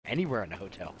anywhere in the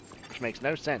hotel, which makes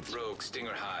no sense. Rogue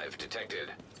Stinger Hive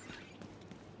detected.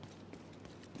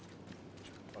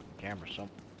 Fucking camera, some.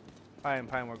 Pine,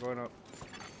 we're going up.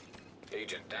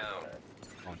 Agent down.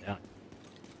 Going down.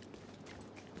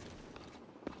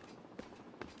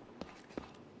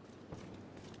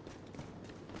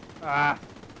 Ah!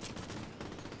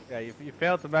 Yeah, you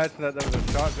failed to mention that there was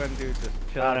a shotgun dude just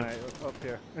chilling up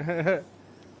here.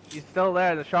 He's still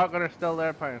there, the shotgunner's still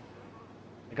there, Pine.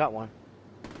 I got one.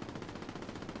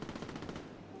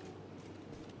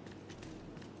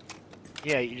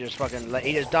 Yeah, you just fucking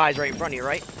he just dies right in front of you,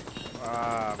 right?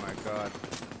 Ah, my god.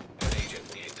 An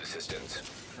agent needs assistance.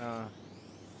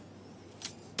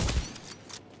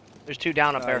 There's two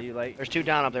down up there. Like, There's two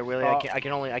down up there, Willie. I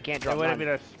can't drop. It would have been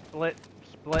a split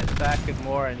second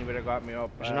more, and you would have got me up.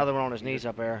 There's another one on his knees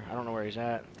up there. I don't know where he's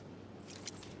at.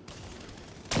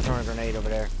 I'm throwing a grenade over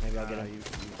there. Maybe I'll get him. You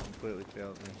completely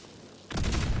failed me.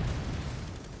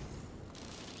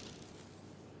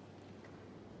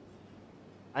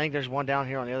 I think there's one down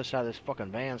here on the other side of this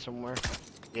fucking van somewhere.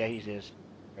 Yeah, he is.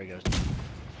 There he goes. He's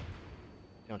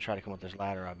gonna try to come up this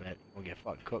ladder, I bet. We'll get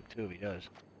fucking cooked too if he does.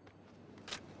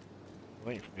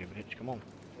 Waiting for me, bitch. Come on.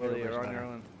 Willie, you're on your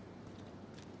own.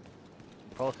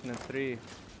 Pulsing in 3,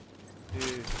 2.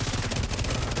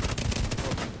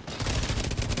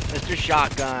 Mr.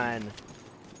 Shotgun.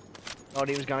 Thought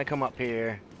he was gonna come up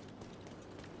here.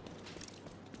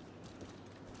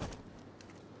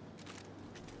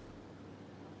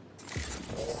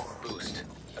 Boost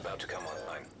about to come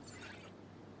online.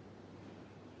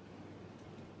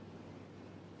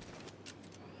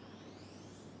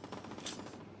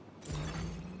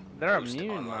 They're Boost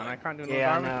immune, online. man. I can't do no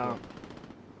Yeah, I damage. know.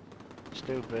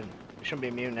 Stupid. We shouldn't be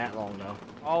immune that long, though.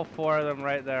 All 4 of them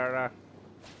right there.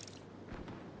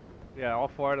 Yeah, all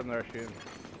 4 of them they're shooting.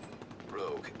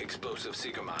 Rogue explosive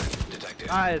seeker mine detected.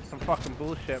 Ah, it's some fucking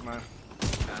bullshit, man.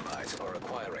 Allies are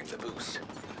acquiring the boost.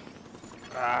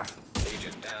 Ah,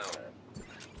 Agent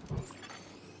down.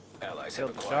 Allies have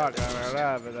killed the acquired the shotgun boost. or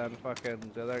that, but then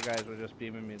fucking the other guys were just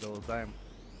beaming me the whole time.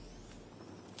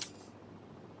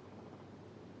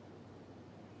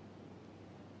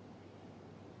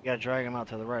 You gotta drag him out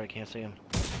to the right. I can't see him.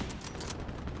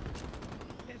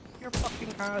 Get your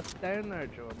fucking ass down there,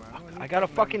 Joe, man. I got a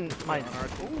fucking my. on our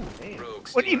team. Ooh, damn. Rogue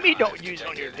What do you Stinger mean don't Hive use it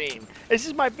on your detected. team? This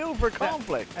is my build for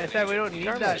conflict. I said we don't need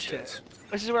that Skirmishes. shit.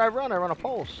 This is what I run. I run a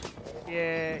pulse.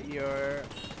 Yeah, you're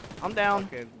I'm down.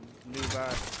 fucking new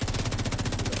back.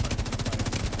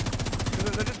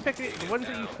 They're just picking the ones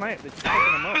that you sniped. They're just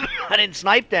picking them up. I didn't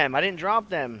snipe them. I didn't drop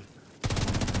them.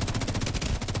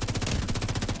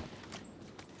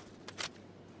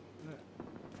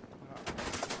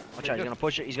 Watch out. He's gonna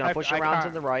push it. He's gonna push I around to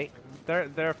can't- the right.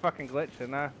 They're fucking glitching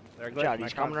now. They're Watch out, glitching.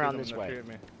 he's I can't coming see around them, this they're way. shooting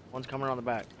me. One's coming around the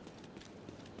back.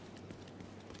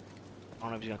 I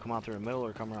don't know if he's gonna come out through the middle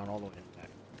or come around all the way in the back.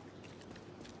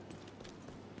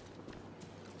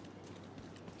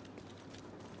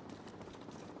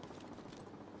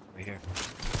 Right here.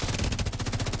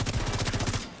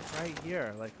 Right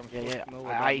here, like I'm Yeah, supposed yeah. to know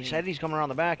what I that means. said he's coming around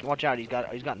the back. Watch out, he's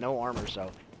got no armor,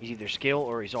 so he's either skill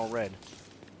or he's all red,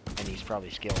 and he's probably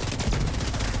skilled.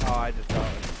 Oh, I just got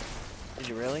it. Did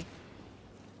you really?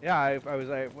 Yeah, I was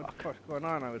like, what the fuck's going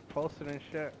on? I was pulsing and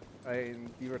shit.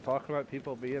 You were talking about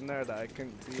people being there that I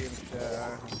couldn't see and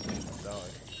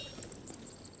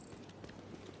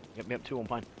shit. Yep, 2 on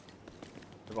pine.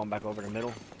 We're going back over the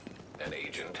middle. An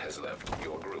agent has left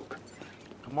your group.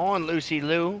 Come on, Lucy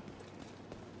Lou.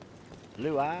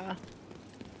 Lou, ah.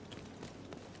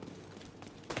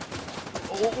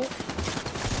 Oh.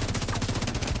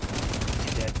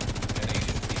 He's dead. An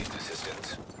agent needs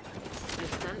assistance.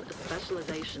 Just sent a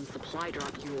specialization supply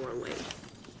drop your way.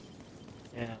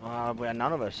 Yeah, well,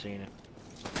 none of us seen it.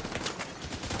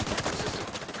 System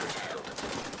curtailed.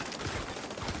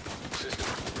 System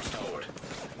restored.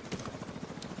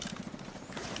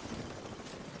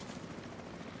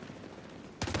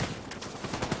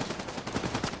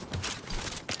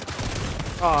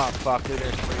 Oh, fuck, dude,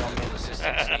 there's 3 on me.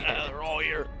 Assistance needed. They're all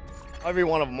here. Every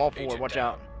one of them, all 4. Agent Watch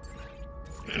down.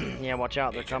 out. Yeah, watch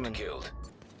out, they're Agent coming. killed.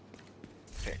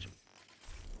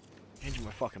 Change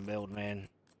my fucking build, man.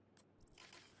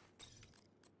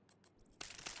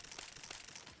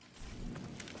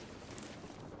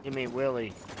 Give me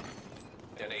Willie.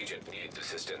 An agent needs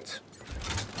assistance.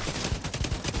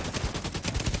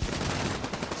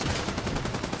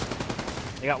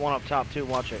 They got one up top too,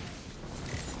 watch it.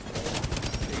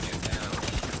 Agent down.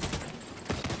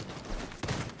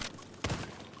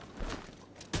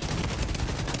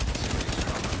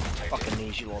 Fucking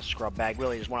knees, you little scrub bag.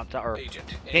 Willie just went up top, or Agent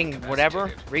King, whatever.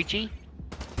 incapacitated. Reachy?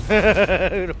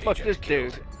 Who the fuck Agent this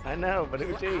dude? killed. I know, but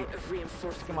who's he? We're out of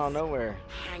reinforcements. Come on, nowhere.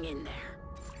 Hang in there.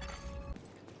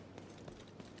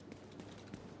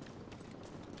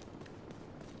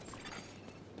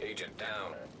 Agent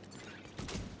down.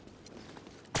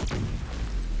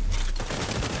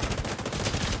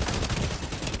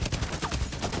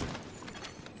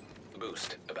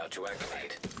 Boost about to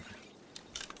activate.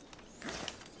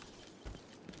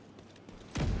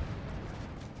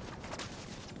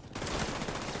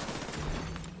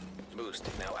 Boost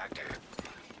now active.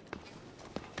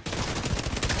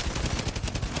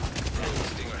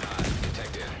 Stinger hive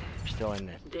detected. We're still in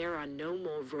there. There are no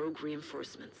more rogue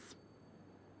reinforcements.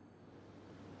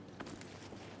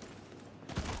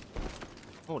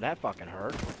 Oh, that fucking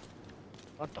hurt.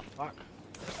 What the fuck?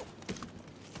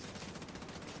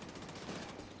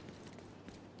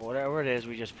 Whatever it is,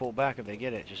 we just pull back if they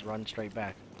get it. Just run straight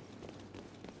back.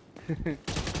 The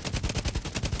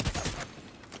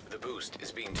boost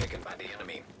is being taken by the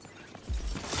enemy.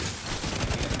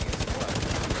 The enemy is in blood.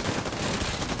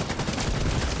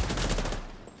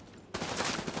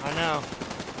 I know.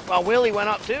 Well, Willie went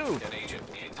up too. An agent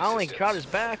needs I only assistance. caught his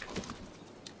back.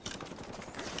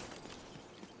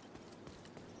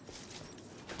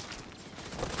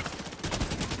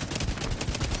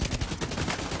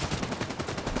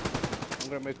 I'm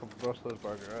gonna make a Brussels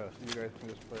burger. You guys can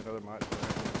just play another match.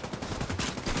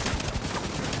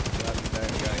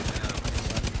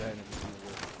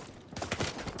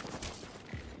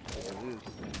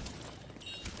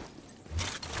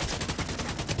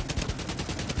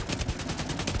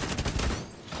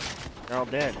 They're all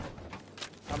dead.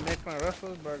 I'm making a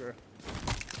Brussels burger.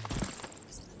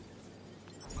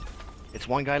 It's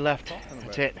one guy left.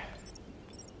 That's it.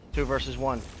 2 versus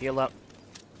 1. Heal up.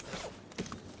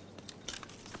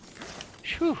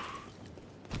 Whew.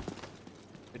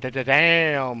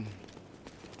 Damn.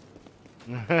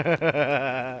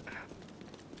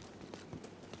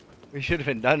 We should have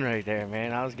been done right there,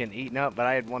 man. I was getting eaten up, but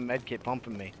I had one med kit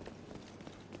pumping me.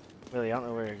 Really, I don't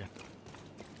know where to go.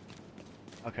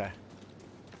 Okay.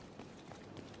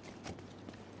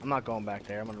 I'm not going back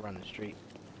there. I'm gonna run the street.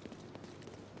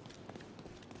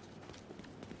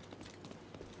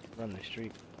 Run the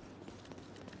street.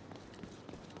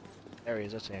 There he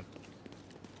is. That's him.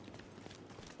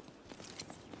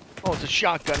 Oh, it's a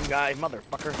shotgun guy,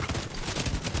 motherfucker.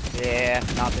 Yeah,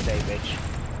 not today, bitch.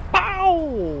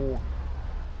 Pow!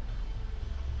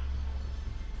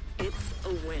 It's a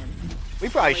win. We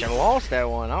probably should have lost that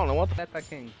one. I don't know what the Let that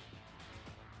king.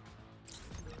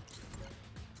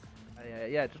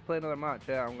 Yeah, just play another match.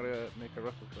 Yeah, I'm gonna make a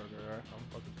Russell burger. Right? I'm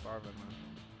fucking starving, man.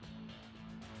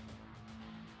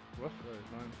 Russell is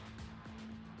nice.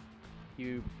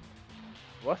 You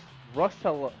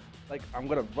Russell, like I'm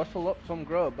gonna rustle up some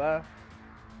grub, you know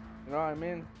what I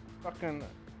mean? Fucking